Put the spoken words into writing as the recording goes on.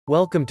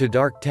Welcome to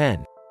Dark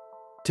 10.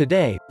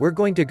 Today, we're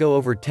going to go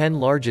over 10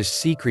 largest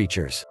sea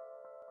creatures.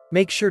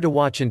 Make sure to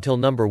watch until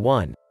number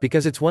 1,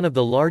 because it's one of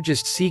the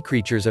largest sea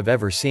creatures I've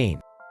ever seen.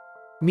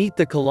 Meet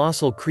the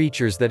colossal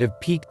creatures that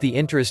have piqued the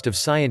interest of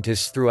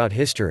scientists throughout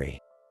history.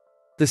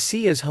 The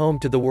sea is home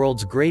to the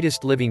world's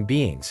greatest living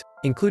beings,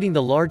 including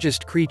the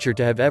largest creature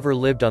to have ever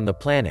lived on the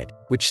planet,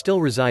 which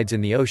still resides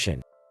in the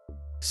ocean.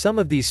 Some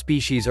of these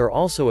species are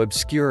also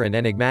obscure and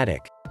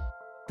enigmatic.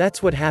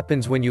 That's what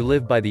happens when you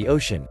live by the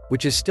ocean,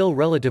 which is still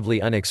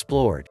relatively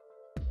unexplored.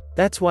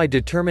 That's why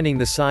determining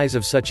the size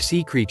of such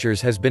sea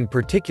creatures has been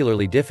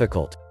particularly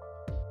difficult.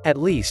 At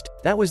least,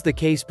 that was the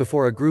case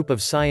before a group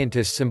of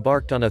scientists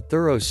embarked on a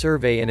thorough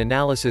survey and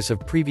analysis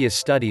of previous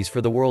studies for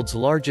the world's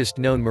largest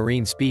known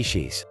marine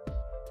species.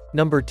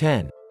 Number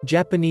 10.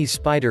 Japanese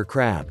spider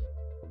crab.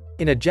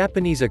 In a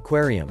Japanese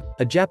aquarium,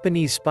 a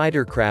Japanese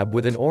spider crab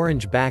with an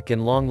orange back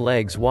and long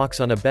legs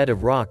walks on a bed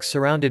of rocks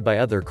surrounded by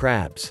other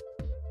crabs.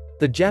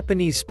 The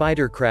Japanese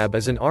spider crab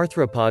is an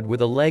arthropod with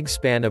a leg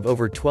span of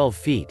over 12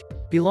 feet,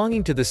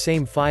 belonging to the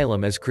same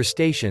phylum as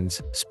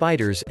crustaceans,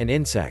 spiders, and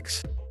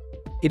insects.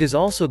 It is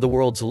also the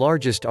world's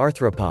largest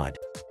arthropod.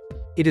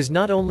 It is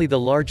not only the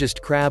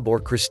largest crab or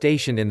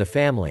crustacean in the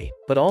family,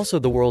 but also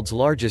the world's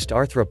largest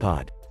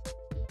arthropod.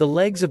 The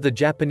legs of the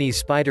Japanese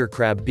spider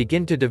crab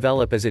begin to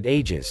develop as it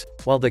ages,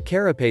 while the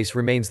carapace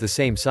remains the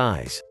same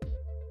size.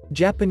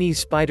 Japanese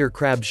spider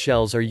crab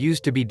shells are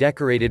used to be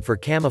decorated for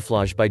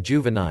camouflage by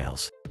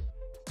juveniles.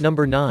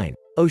 Number 9.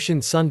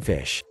 Ocean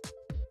sunfish.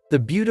 The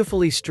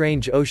beautifully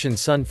strange ocean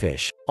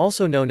sunfish,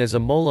 also known as a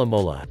mola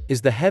mola,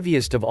 is the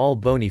heaviest of all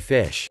bony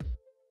fish.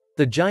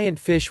 The giant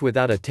fish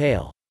without a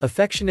tail,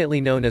 affectionately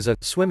known as a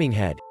swimming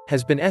head,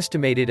 has been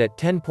estimated at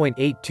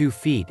 10.82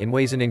 feet and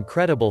weighs an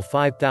incredible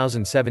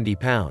 5,070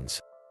 pounds.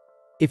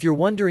 If you're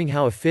wondering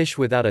how a fish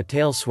without a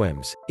tail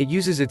swims, it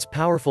uses its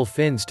powerful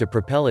fins to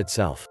propel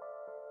itself.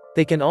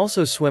 They can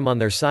also swim on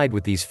their side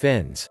with these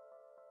fins.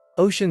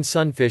 Ocean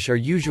sunfish are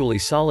usually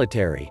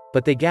solitary,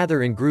 but they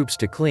gather in groups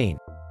to clean.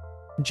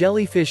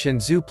 Jellyfish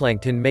and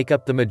zooplankton make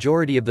up the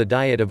majority of the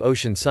diet of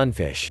ocean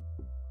sunfish.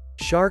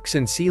 Sharks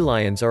and sea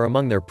lions are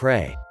among their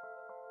prey.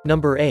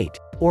 Number 8.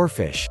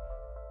 Oarfish.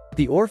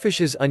 The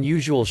oarfish's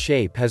unusual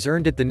shape has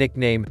earned it the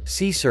nickname,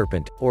 sea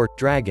serpent, or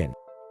dragon.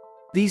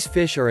 These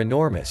fish are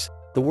enormous,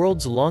 the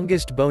world's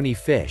longest bony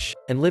fish,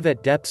 and live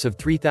at depths of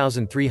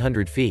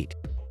 3,300 feet.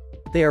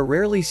 They are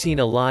rarely seen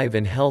alive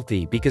and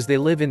healthy because they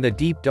live in the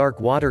deep dark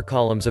water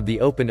columns of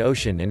the open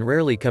ocean and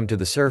rarely come to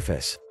the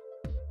surface.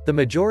 The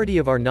majority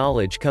of our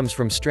knowledge comes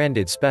from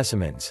stranded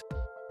specimens.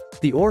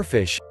 The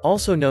oarfish,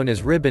 also known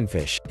as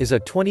ribbonfish, is a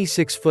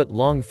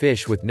 26-foot-long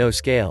fish with no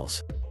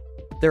scales.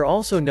 They're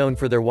also known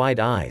for their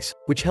wide eyes,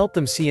 which help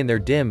them see in their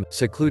dim,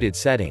 secluded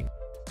setting.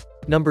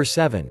 Number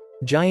 7.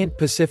 Giant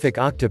Pacific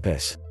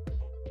octopus.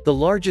 The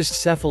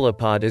largest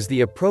cephalopod is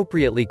the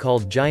appropriately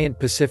called giant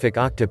Pacific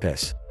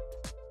octopus.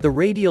 The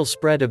radial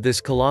spread of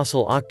this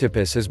colossal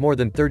octopus is more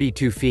than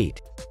 32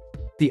 feet.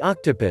 The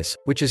octopus,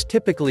 which is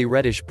typically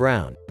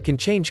reddish-brown, can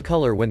change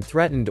color when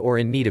threatened or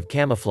in need of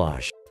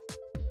camouflage.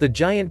 The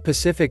giant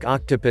Pacific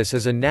octopus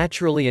is a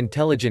naturally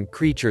intelligent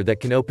creature that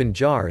can open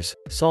jars,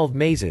 solve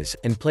mazes,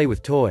 and play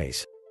with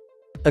toys.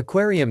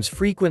 Aquariums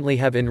frequently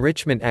have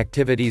enrichment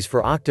activities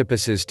for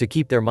octopuses to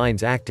keep their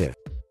minds active.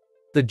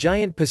 The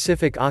giant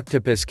Pacific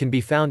octopus can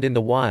be found in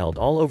the wild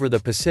all over the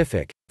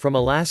Pacific, from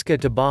Alaska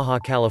to Baja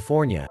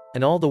California,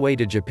 and all the way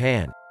to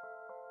Japan.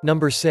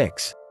 Number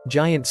 6.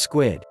 Giant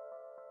squid.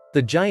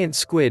 The giant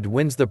squid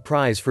wins the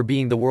prize for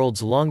being the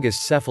world's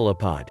longest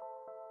cephalopod.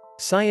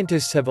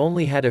 Scientists have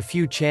only had a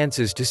few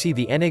chances to see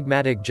the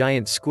enigmatic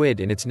giant squid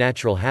in its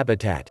natural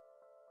habitat.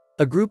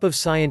 A group of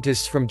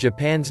scientists from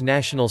Japan's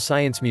National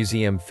Science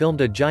Museum filmed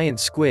a giant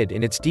squid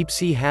in its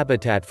deep-sea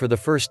habitat for the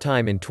first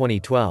time in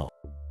 2012.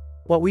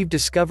 What we've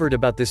discovered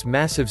about this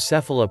massive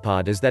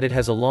cephalopod is that it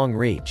has a long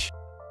reach.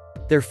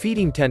 Their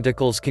feeding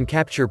tentacles can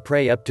capture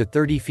prey up to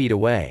 30 feet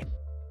away.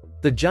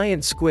 The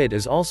giant squid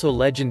is also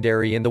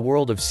legendary in the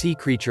world of sea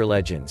creature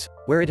legends,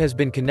 where it has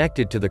been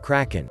connected to the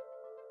kraken.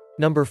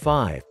 Number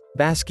 5.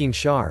 Basking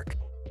shark.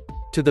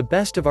 To the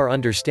best of our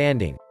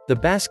understanding, the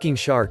basking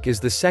shark is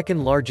the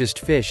second largest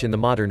fish in the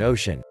modern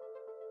ocean.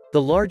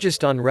 The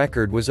largest on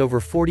record was over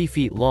 40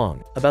 feet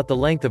long, about the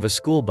length of a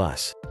school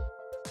bus.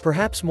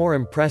 Perhaps more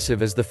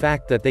impressive is the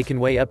fact that they can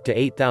weigh up to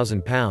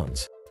 8,000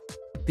 pounds.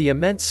 The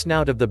immense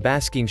snout of the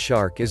basking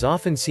shark is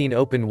often seen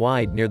open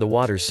wide near the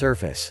water's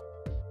surface.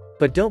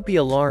 But don't be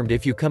alarmed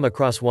if you come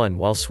across one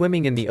while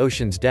swimming in the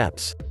ocean's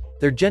depths.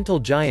 They're gentle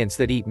giants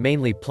that eat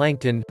mainly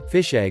plankton,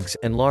 fish eggs,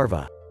 and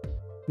larvae.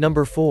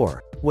 Number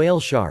 4. Whale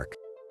shark.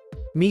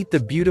 Meet the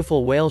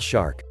beautiful whale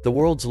shark, the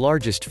world's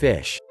largest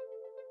fish.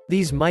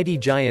 These mighty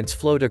giants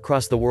float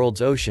across the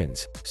world's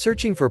oceans,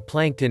 searching for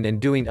plankton and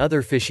doing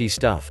other fishy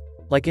stuff,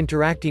 like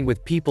interacting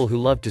with people who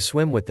love to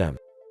swim with them.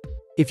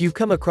 If you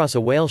come across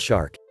a whale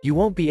shark, you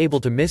won't be able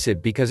to miss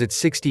it because it's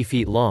 60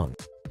 feet long.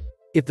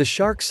 If the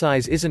shark's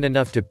size isn't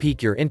enough to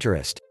pique your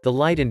interest, the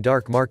light and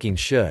dark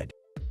markings should.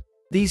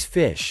 These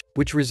fish,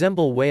 which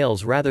resemble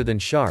whales rather than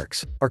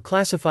sharks, are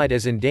classified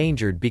as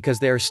endangered because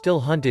they are still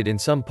hunted in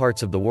some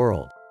parts of the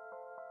world.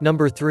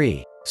 Number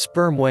 3.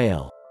 Sperm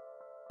whale.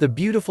 The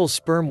beautiful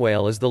sperm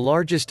whale is the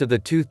largest of the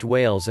toothed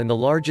whales and the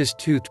largest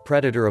toothed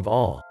predator of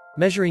all,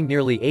 measuring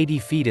nearly 80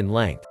 feet in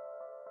length.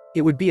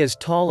 It would be as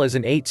tall as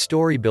an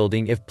 8-story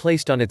building if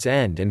placed on its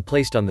end and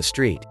placed on the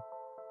street.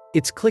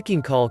 Its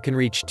clicking call can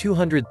reach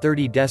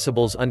 230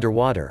 decibels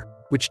underwater,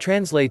 which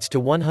translates to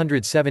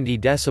 170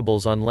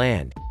 decibels on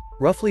land,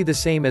 roughly the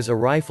same as a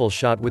rifle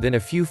shot within a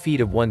few feet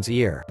of one's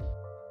ear.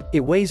 It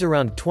weighs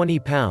around 20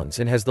 pounds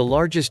and has the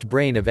largest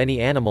brain of any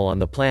animal on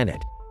the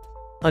planet.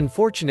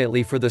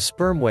 Unfortunately for the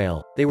sperm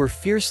whale, they were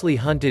fiercely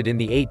hunted in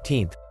the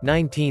 18th,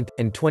 19th,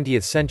 and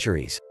 20th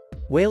centuries.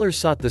 Whalers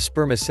sought the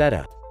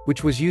spermaceta,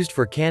 which was used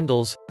for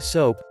candles,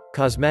 soap,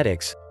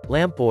 cosmetics,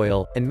 lamp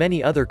oil, and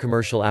many other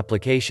commercial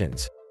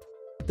applications.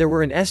 There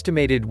were an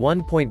estimated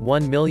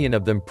 1.1 million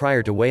of them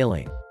prior to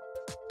whaling.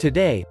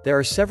 Today, there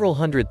are several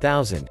hundred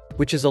thousand,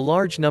 which is a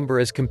large number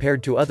as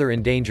compared to other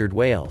endangered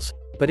whales,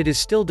 but it is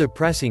still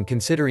depressing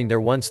considering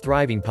their once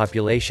thriving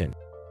population.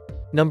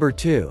 Number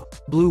 2.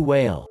 Blue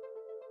whale.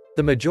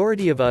 The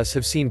majority of us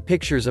have seen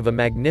pictures of a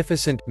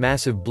magnificent,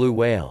 massive blue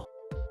whale.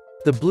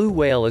 The blue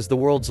whale is the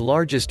world's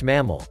largest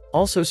mammal,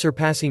 also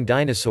surpassing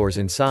dinosaurs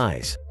in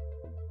size.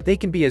 They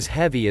can be as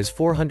heavy as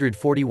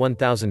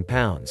 441,000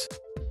 pounds.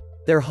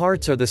 Their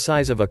hearts are the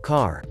size of a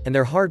car, and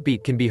their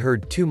heartbeat can be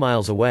heard 2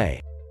 miles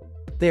away.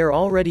 They are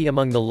already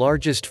among the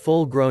largest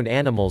full-grown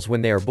animals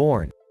when they are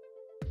born.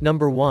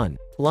 Number 1.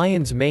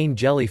 Lion's mane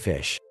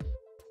jellyfish.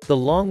 The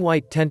long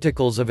white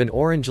tentacles of an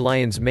orange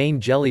lion's mane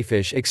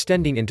jellyfish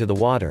extending into the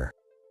water.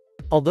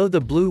 Although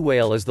the blue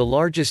whale is the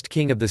largest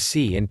king of the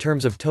sea in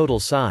terms of total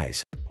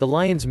size, the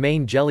lion's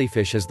mane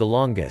jellyfish is the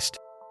longest.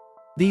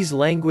 These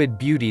languid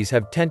beauties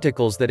have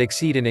tentacles that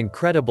exceed an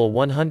incredible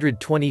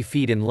 120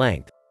 feet in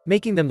length,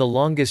 making them the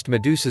longest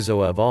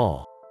medusozoa of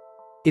all.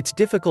 It's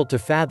difficult to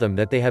fathom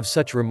that they have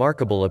such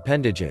remarkable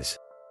appendages.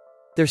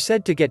 They're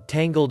said to get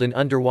tangled in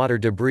underwater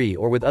debris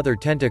or with other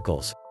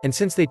tentacles, and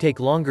since they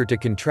take longer to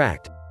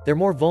contract, they're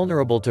more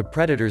vulnerable to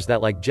predators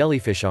that like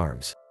jellyfish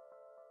arms.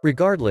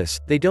 Regardless,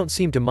 they don't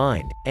seem to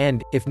mind,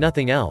 and, if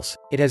nothing else,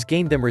 it has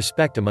gained them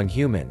respect among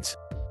humans.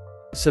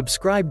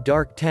 Subscribe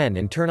Dark 10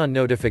 and turn on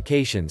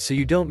notifications so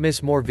you don't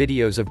miss more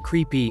videos of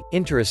creepy,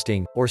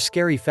 interesting, or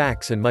scary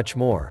facts and much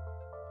more.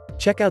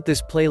 Check out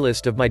this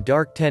playlist of my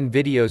Dark 10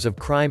 videos of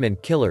crime and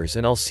killers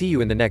and I'll see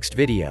you in the next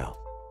video.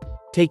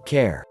 Take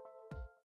care.